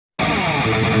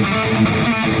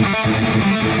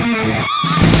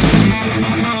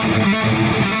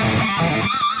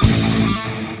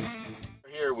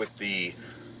Here with the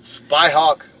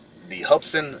SpyHawk, the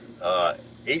HUBSAN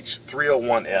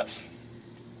H301S.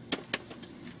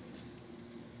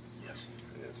 Yes,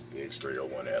 it is the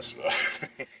H301S.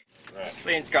 Right. This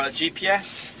plane's got a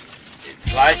GPS. It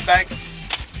flies back.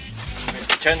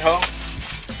 Return home.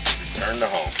 Return to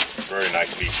home. Very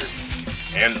nice feature.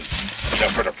 And you know,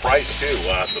 for the price too,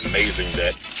 it's amazing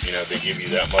that they give you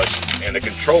that much. And the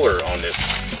controller on this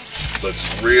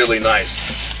looks really nice.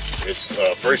 It's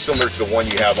very similar to the one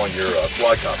you have on your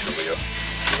quadcopter, Leo.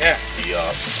 Yeah.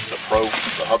 The Pro,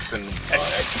 the HUBSAN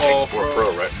X4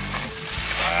 Pro, right?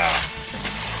 Wow.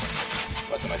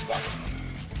 That's a nice box.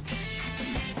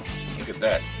 Look at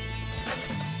that.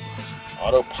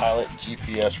 Autopilot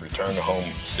GPS return to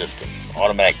home system.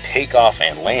 Automatic takeoff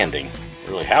and landing.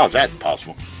 Really, how is that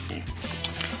possible?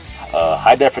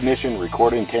 High definition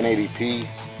recording 1080p.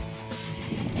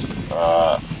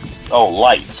 Oh,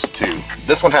 lights too.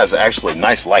 This one has actually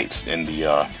nice lights in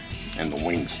the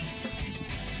wings.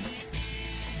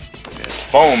 It's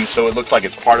foam, so it looks like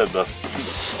it's part of the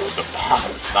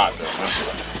box. It's not though.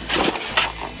 Huh?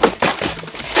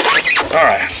 All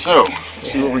right, so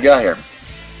let's see what we got here.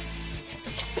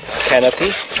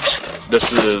 Canopy.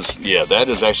 This is, yeah, that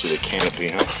is actually the canopy,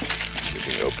 huh? You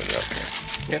can open it up here.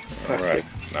 Yep, plastic. All right,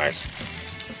 nice.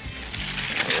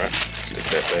 All right, stick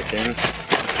that back in.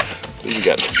 You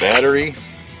got the battery.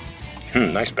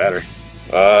 Nice battery.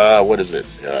 What is it?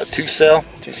 2-cell.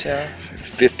 2-cell.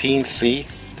 15C.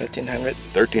 1300.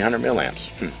 1300 milliamps.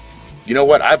 You know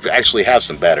what? I've actually have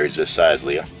some batteries this size,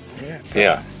 Leah.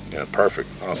 Yeah. Yeah, perfect.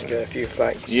 Awesome. Got a few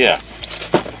flights. Yeah.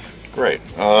 Great.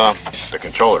 The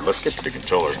controller. Let's get to the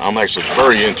controller. I'm actually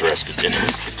very interested in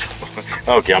it.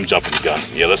 Okay, I'm jumping the gun.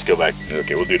 Yeah, let's go back.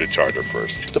 Okay, we'll do the charger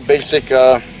first. The basic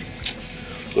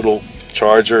little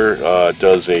charger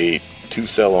does a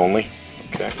 2-cell only.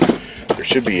 Okay. There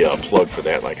should be a plug for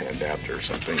that, like an adapter or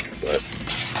something, but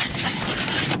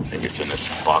maybe it's in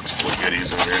this box full of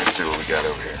goodies over here. Let's see what we got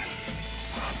over here.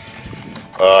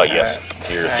 Yes.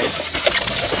 Here's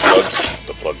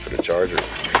the plug for the charger.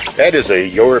 That is a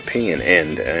European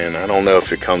end, and I don't know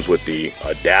if it comes with the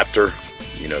adapter,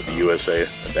 the USA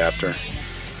adapter.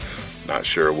 Not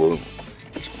sure. We'll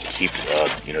keep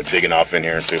digging off in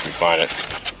here and see if we find it.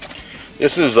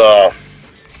 This is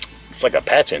it's like a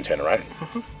patch antenna, right?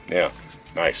 Yeah,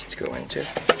 nice. Let's go into.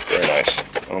 Very nice.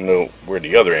 I don't know where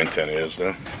the other antenna is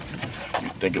though.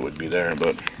 You'd think it would be there,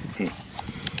 but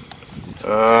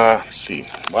let's see.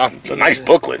 Wow, it's a nice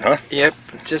booklet, huh? Yep,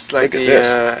 just like the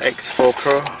X4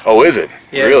 Pro. Oh, is it?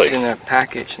 Yeah, really? It's in a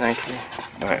package nicely.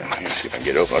 All right, let me see if I can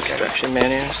get over. Okay. Instruction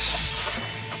manuals.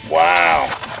 Wow.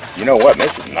 You know what?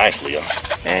 This is nice, Leo.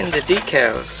 And the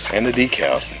decals. And the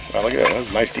decals. Wow, look at that.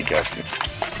 Those nice decals, too.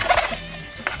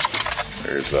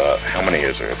 There's, how many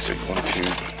is there? Let's see. 1, 2,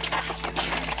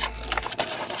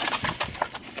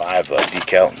 5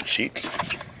 decal sheets.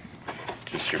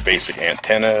 Just your basic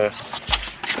antenna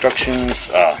instructions.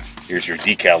 Here's your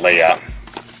decal layout.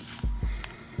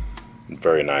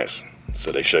 Very nice.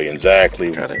 So they show you exactly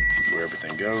where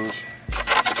everything goes.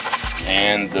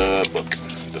 And the book,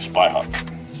 the SpyHawk.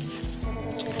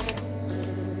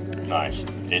 Nice.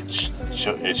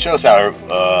 It shows how,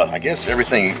 I guess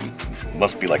everything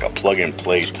must be like a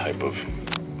plug-and-play type of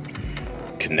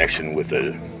connection with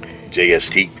the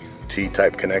JST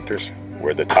type connectors,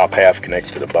 where the top half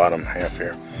connects to the bottom half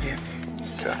here. Yeah.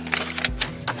 Okay.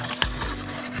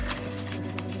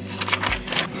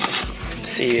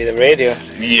 See the radio.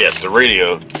 Yes, the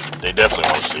radio. They definitely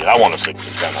want to see it. I want to see it.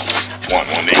 Kind of want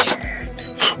one of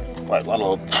these. Like a lot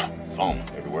of foam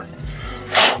everywhere.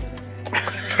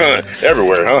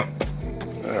 Everywhere, huh?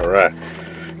 All right.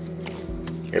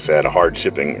 Guess I had a hard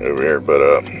shipping over here, but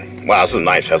wow, this is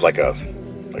nice. It has like a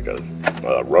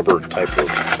rubber type of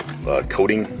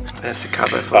coating. That's the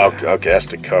cover for okay, that's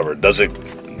the cover. Does it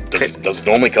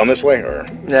normally come this way, or?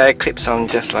 Yeah, it clips on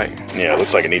just like. Yeah, it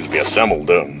looks like it needs to be assembled,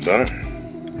 doesn't it?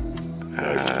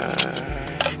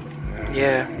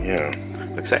 Yeah. Yeah.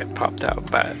 Looks like it popped out,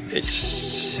 but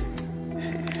it's.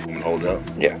 Hold up.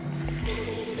 Yeah.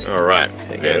 All right,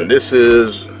 and this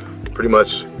is pretty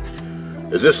much.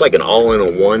 Is this like an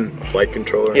all-in-one flight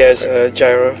controller? Yeah, it's a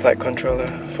gyro flight controller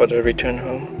for the return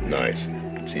home. Nice.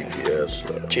 GPS.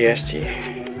 JST.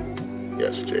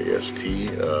 Yes, JST.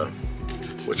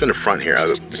 What's in the front here?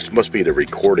 This must be the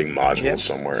recording module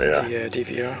somewhere. Yeah. The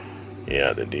DVR.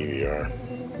 Yeah, the DVR.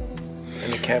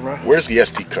 And the camera. Where's the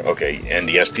SD card? Okay, and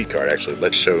the SD card actually.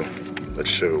 Let's show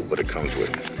what it comes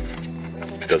with.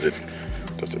 Does it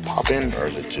pop in, or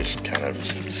is it just kind of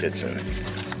sits in?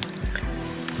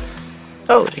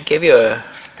 Oh, they gave you a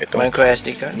It don't, micro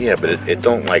SD card? yeah, but it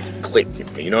don't like click.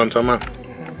 You know what I'm talking about?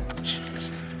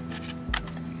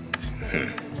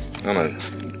 I don't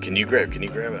know. Can you grab it?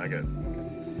 I got it.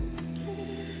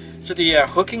 So the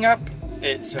hooking up,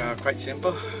 it's quite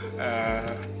simple.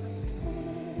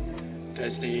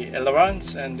 There's the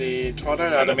ailerons and the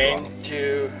throttle are the main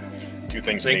two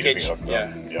things that need to be hooked up.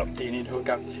 Yeah, yep. you need to hook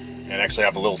up. And actually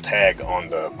have a little tag on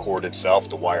the cord itself,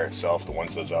 the wire itself. The one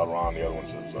says aileron, the other one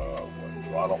says what,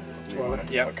 throttle.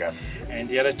 Yeah. Okay. And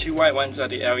the other two white ones are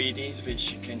the LEDs,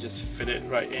 which you can just fit it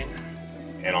right in.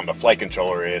 And on the flight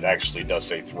controller, it actually does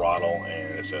say throttle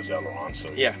and it says aileron. So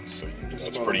yeah, so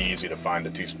it's pretty easy to find the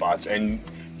two spots. And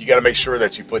you got to make sure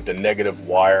that you put the negative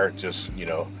wire, just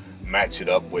match it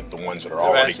up with the ones that are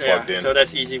already plugged in. So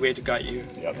that's easy way to guide you.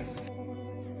 Yep.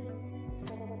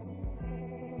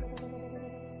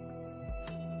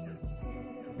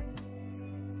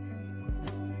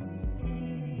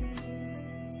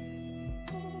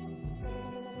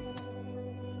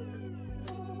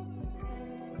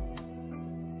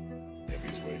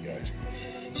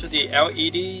 So the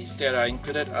LEDs that are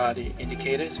included are the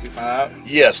indicators we found out?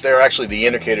 Yes, they're actually the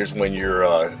indicators when you're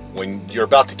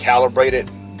about to calibrate it.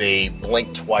 They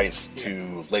blink twice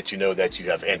to let you know that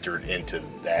you have entered into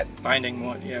that binding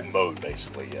mode. Yeah. Mode,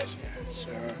 basically, yes.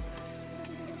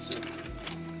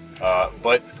 Yeah,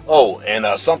 but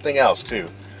something else too.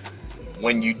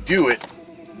 When you do it,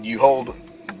 you hold.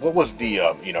 What was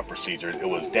the procedure? It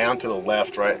was down to the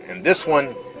left, right, and this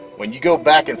one. When you go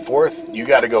back and forth, you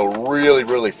got to go really,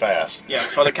 really fast. Yeah,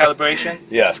 for the calibration?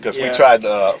 Yes, because we tried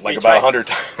about 100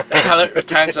 times. 100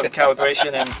 times of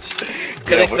calibration and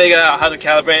couldn't figure out how to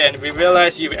calibrate, and we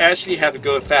realized you actually have to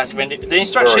go fast. When the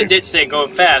instruction did say go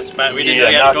fast, but we didn't know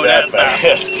you had to go that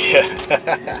fast.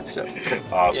 Yeah. So,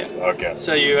 awesome. Yeah. Okay.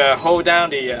 So you hold down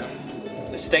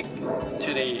the stick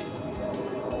to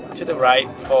the right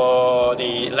for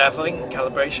the leveling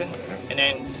calibration. And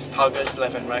then just toggles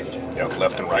left and right. Yeah,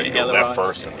 left and right. Go left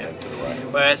first and then to the right.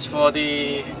 Whereas for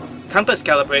the compass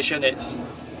calibration, it's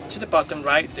to the bottom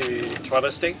right, the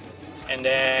throttle stick, and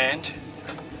then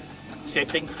same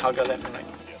thing, toggle left and right.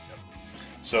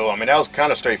 So I mean that was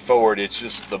kind of straightforward. It's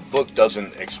just the book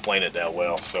doesn't explain it that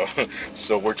well.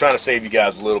 So we're trying to save you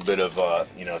guys a little bit of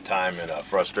time and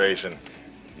frustration,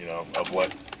 of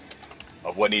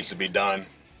what needs to be done.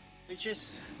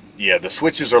 Yeah, the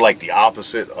switches are like the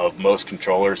opposite of most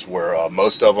controllers, where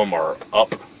most of them are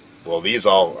up. Well, these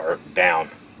all are down.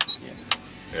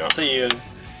 Yeah. So you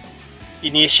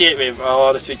initiate with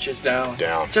all the switches down.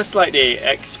 Just like the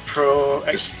X Pro,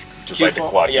 just like the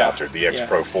quadcopter, the X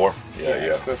Pro 4. Yeah,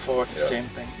 X Pro 4 is the same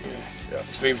thing. Yeah.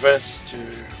 It's reversed to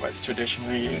what's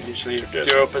traditionally usually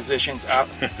 0 positions up.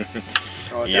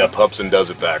 Yep, Hubsan does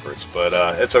it backwards, but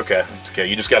it's okay. It's okay.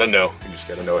 You just got to know. You just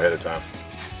got to know ahead of time.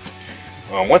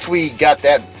 Once we got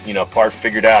that part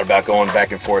figured out about going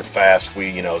back and forth fast,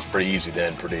 it was pretty easy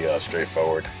then, pretty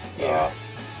straightforward. Yeah.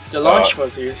 The launch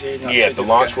was easy. The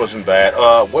launch wasn't bad.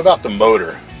 What about the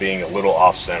motor being a little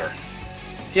off center?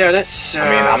 Yeah, that's. I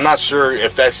mean, I'm not sure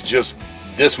if that's just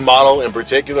this model in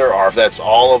particular or if that's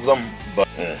all of them, but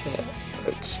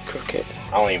looks crooked.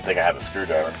 I don't even think I have a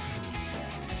screwdriver.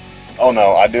 Oh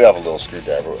no, I do have a little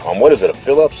screwdriver. What is it? A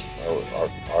Phillips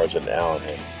or is it an Allen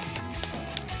head?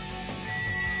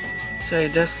 So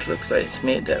it just looks like it's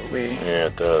made that way. Yeah,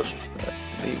 it does. But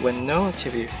we wouldn't know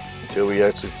until we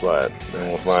actually fly it. Then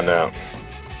we'll find out.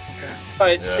 Okay. Oh,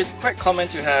 it's quite common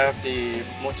to have the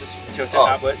motors tilted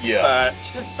upwards. Yeah. But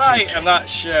to the side, I'm not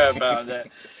sure about that.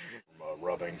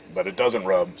 Rubbing, but it doesn't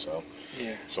rub, so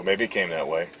yeah. So maybe it came that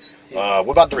way. What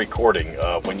about the recording?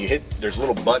 When you hit, there's a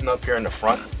little button up here in the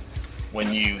front.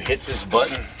 When you hit this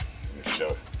button, let me show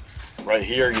it. Right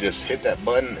here, you just hit that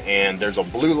button, and there's a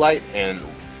blue light, and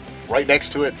right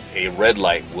next to it, a red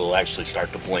light will actually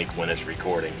start to blink when it's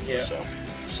recording. Yeah.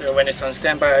 So when it's on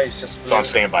standby, it's just blue. It's on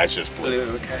standby, it's just blue.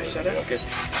 Okay, so that's good.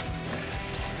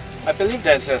 I believe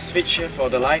there's a switch here for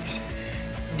the lights.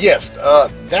 Yes,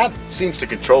 that seems to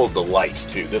control the lights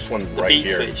too. This one right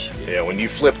here. Switch. Yeah, when you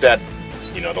flip that,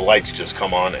 the lights just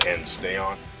come on and stay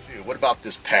on. Dude, what about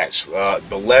this patch?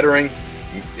 The lettering,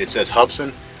 it says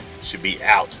Hubsan, should be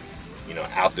out.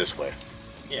 Out this way.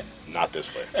 Yeah. Not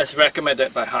this way. It's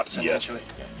recommended by HUBSAN actually.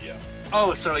 Yeah.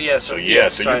 Oh, so yeah. So you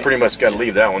pretty much got to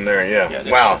leave that one there. Yeah.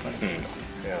 Wow.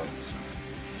 Yeah.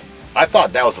 I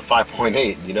thought that was a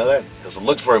 5.8. You know that? Because it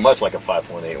looks very much like a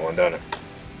 5.8 one, doesn't it?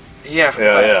 Yeah.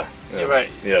 Yeah. You're right.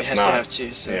 Yeah, it has to have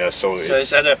two. So, so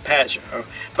it's at a patch.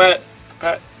 But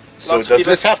so does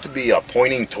this have to be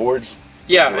pointing towards?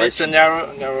 Yeah, it's a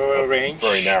narrower range.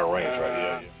 Very narrow range,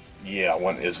 right? Yeah.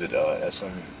 One is it SM?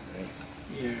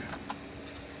 Yeah.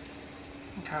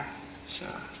 Okay, so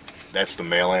that's the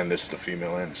male end. This is the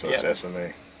female end. So it's Yeah. SMA,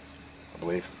 I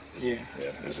believe. yeah,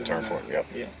 Yeah, there's a term for it. Yep.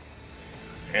 yeah.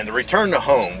 And the return to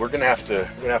home, we're gonna have to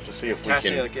see if we Test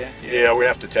can. it again. Yeah, we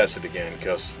have to test it again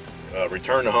because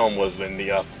return to home was in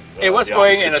the. It was the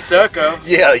going opposite in a circle.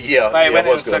 Yeah, yeah. But it yeah, went it in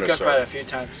a was going circle quite a few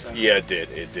times. So. Yeah, it did,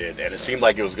 and it seemed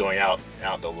like it was going out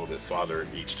a little bit farther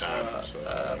each time.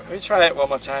 We try it one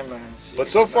more time and see. But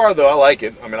so far though, I like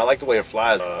it. I mean, I like the way it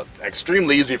flies.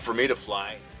 Extremely easy for me to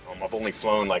fly. I've only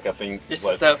flown like I think this is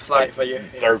the third flight for you.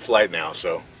 Third flight now,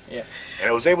 so. Yeah. And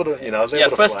I was able to, I was able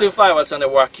to first fly. 2 flights was on the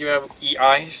Wakiwa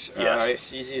EIs. Yes.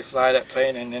 It's easy to fly that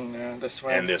plane, and then this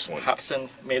one. And this one. Hubsan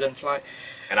maiden flight.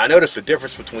 And I noticed the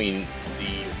difference between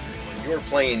when your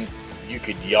plane, you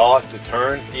could yaw to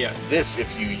turn. Yeah. This,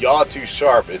 if you yaw too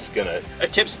sharp, it's gonna. A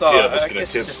tip stall. It's gonna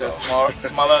tip it's stall. a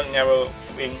smaller, narrow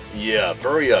wing. Yeah,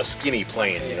 very skinny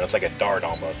plane. You know, it's like a dart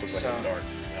almost. Looks like a dart.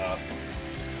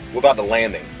 What about the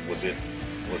landing? Was it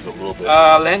a little bit?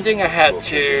 Landing, I had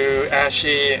to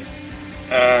actually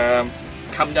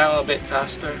come down a bit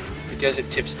faster because it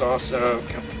tip stall, so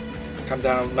come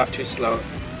down not too slow.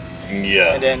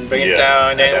 Yeah. And then bring it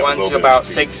down, and then once about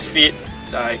 6 feet,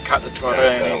 I cut the throttle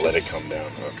and then let it come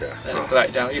down. Okay. Let it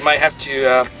glide down. You might have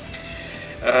to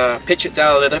pitch it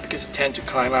down a little because it tends to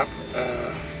climb up.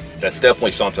 That's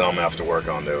definitely something I'm gonna have to work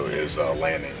on though, is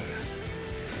landing.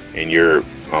 And your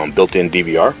built-in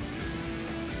DVR.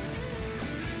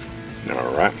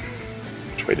 All right.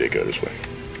 Which way did it go? This way.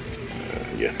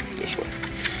 Yeah, this way.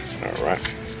 All right.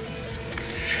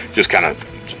 Just kind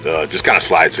of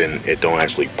slides in. It don't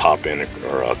actually pop in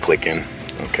or click in.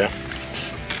 Okay.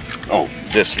 Oh,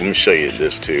 this. Let me show you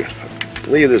this too. I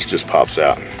believe this just pops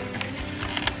out.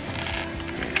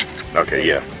 Okay.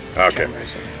 Yeah. Okay.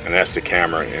 And that's the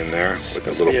camera in there with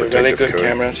the little protective really good coating.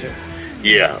 camera too.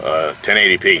 Yeah,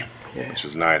 1080p, yeah. Which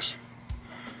is nice.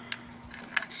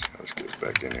 So let's get it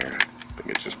back in here. I think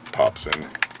it just pops in. I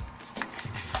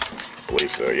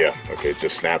believe so. Yeah. Okay. It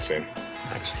just snaps in.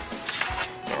 Nice.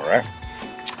 All right.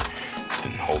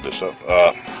 And hold this up.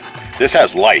 This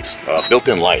has lights,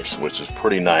 built-in lights, which is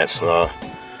pretty nice. Kind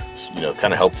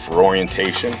of help for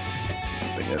orientation.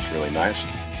 I think that's really nice.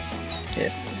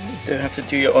 Yeah. You have to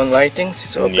do your own lightings.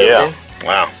 It's all built in.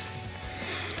 Wow.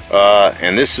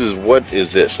 And this is, what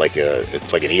is this?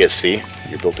 It's like an ESC.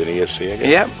 Your built-in ESC, I guess.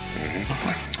 Yep.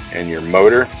 And your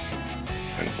motor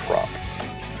and prop.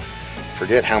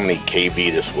 Forget how many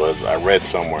kV this was. I read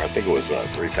somewhere. I think it was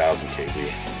 3,000 kV,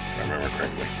 if I remember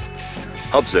correctly.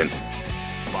 HUBSAN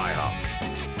SpyHawk.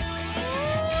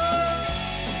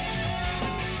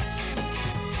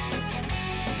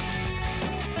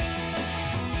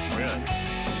 Really?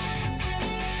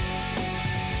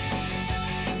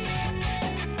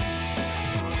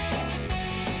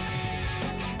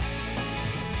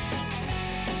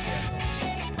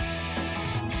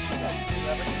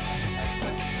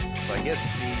 So I guess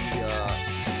the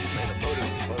motor is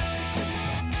supposed to be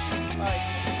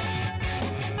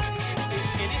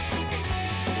It is cooking.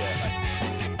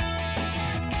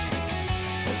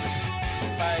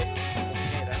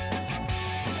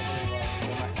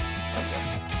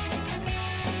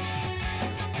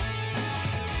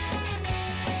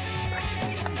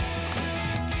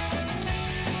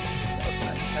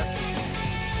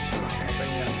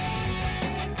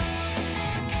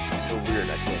 so weird,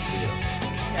 I can't see it.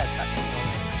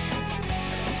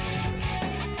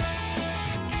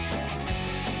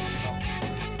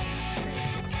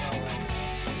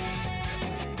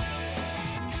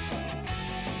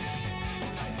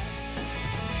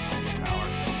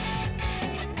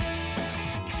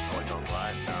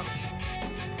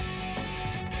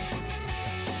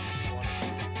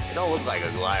 It don't look like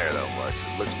a glider though much.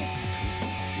 It looks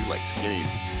too like skinny or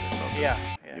something.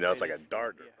 Yeah. You know, it's like a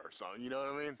dart or something. You know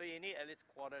what I mean? So you need at least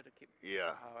quarter to keep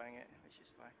powering it, which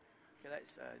is fine. Okay,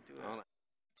 let's do it.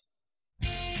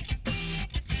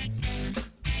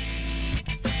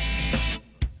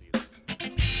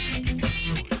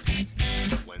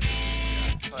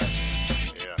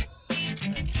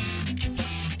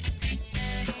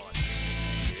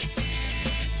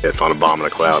 It's on the bottom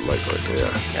of the cloud, like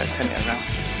Yeah, turn it around.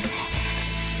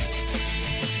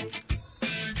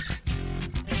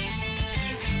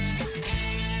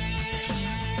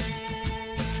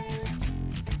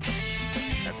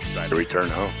 Trying to return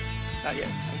home. Not yet.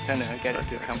 I'm trying to get it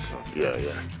to come close. Yeah.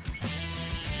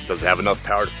 Does it have enough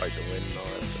power to fight the wind and all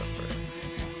that stuff, right?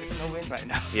 There's no wind right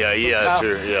now. Yeah,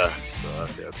 true. Yeah. So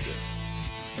that's good.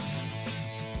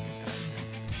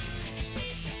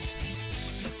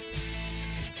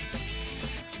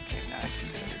 Okay, now I can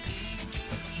do it.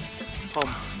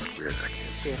 Home. Weird, I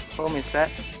can't see. Okay, home is set.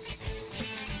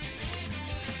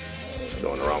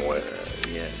 going the wrong way.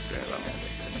 Yeah, it's going wrong way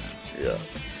this time. Yeah.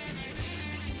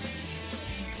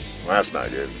 Well, that's not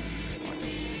good.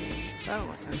 Start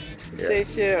water. Yeah.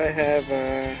 Says here I have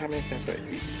how many sensors?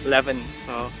 11.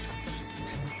 So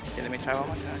okay, let me try one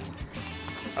more time.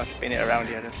 I'll spin it around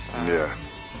the other side. Yeah.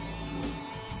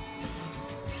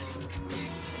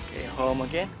 Okay, home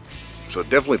again. So it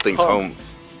definitely thinks home.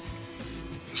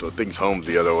 So it thinks home's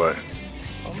the other way.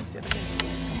 Home is the other way.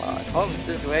 Come on, home is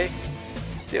this way.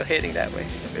 Still heading that way.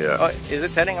 Yeah. Oh, is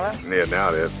it turning around? Yeah, now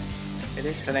it is. It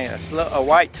is turning a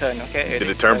wide turn. Okay. Did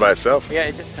it turn by itself? Yeah,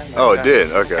 it just turned. Oh, it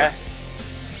did. Okay.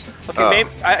 Okay,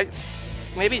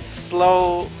 maybe it's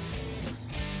slow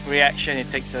reaction. It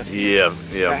takes a few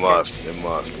seconds. It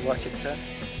must. To watch it turn.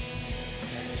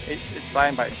 It's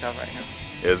flying by itself right now.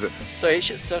 Is it? So it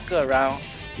should circle around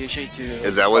usually to.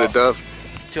 Is that what it does?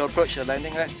 To approach the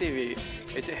landing. Let's see.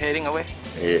 Is it heading away?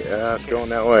 Yeah, it's going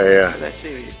that way. Yeah. So let's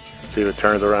see. See if it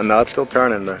turns around. No, it's still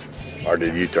turning. Or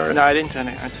did you turn it? No, I didn't turn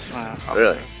it. I just want to.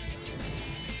 Really?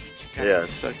 Okay, Yeah.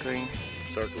 Circling.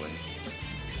 Circling.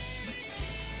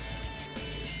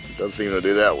 It doesn't seem to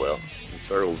do that well. It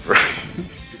circles.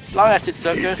 As long as it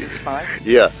circles, it's fine.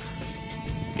 Yeah.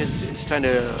 Because it's trying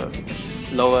to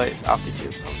lower its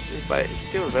altitude, probably, but it's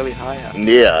still really high up.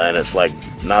 Yeah, and it's like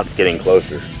not getting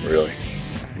closer, really.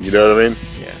 You know what I mean?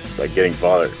 Yeah. It's like getting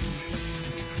farther.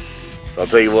 So I'll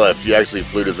tell you what, if you actually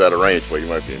flew this out of range, well, you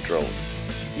might be in trouble.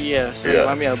 Yeah, so it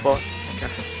might be a boat. Okay.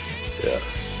 Yeah.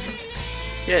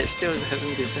 Yeah, it still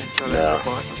hasn't descended, so No. that's a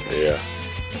boat. Okay. Yeah.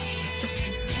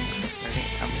 I think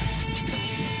it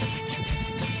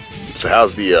comes. So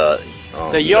how's the yaw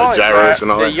gyros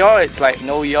and all the that? yaw, it's like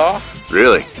no yaw.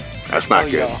 Really? That's not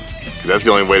No good. yaw. 'Cause that's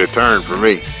the only way to turn for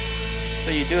me.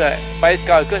 So you do that, but it's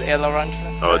got a good aileron.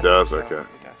 Oh, it does? So Okay.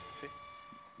 it does, see?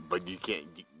 But you can't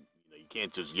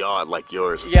just yaw it like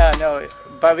yours. Yeah, no,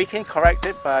 but we can correct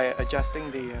it by adjusting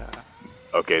the.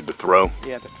 Okay, the throw?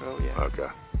 Yeah, the throw, yeah. Okay.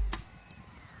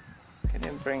 And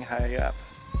then bring higher up.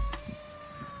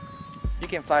 You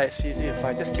can fly it easy to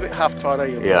fly. Just keep it half throttle,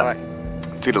 you'll Yeah. fly.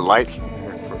 See the lights?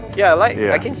 Yeah, light.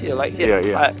 Yeah. I can see the light here.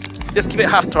 Yeah. Just keep it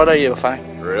half throttle, you'll fly.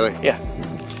 Really? Yeah.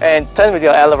 And turn with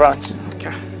your ailerons.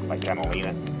 Okay. Like kind of lean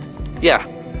it? Yeah.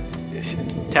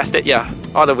 Test it, yeah.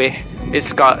 All the way.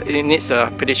 It needs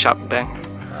a pretty sharp bang.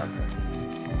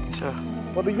 So.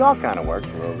 Well, the yaw kind of works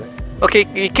a little bit. Okay,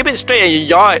 you keep it straight and you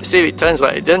yaw it, see if it turns,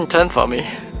 but it didn't turn for me.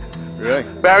 Really?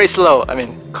 Very slow. I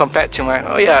mean, compared to my,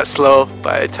 oh yeah, it's slow,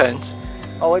 but it turns.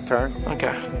 Oh, it turned.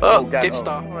 Okay. Oh, dip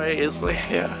stop very easily,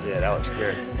 yeah. Yeah, that was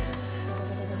scary.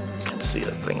 You can see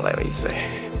the thing like what you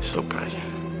say. It's so bright.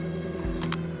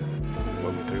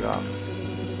 When we took off.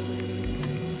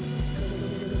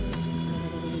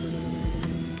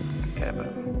 Yeah,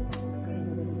 but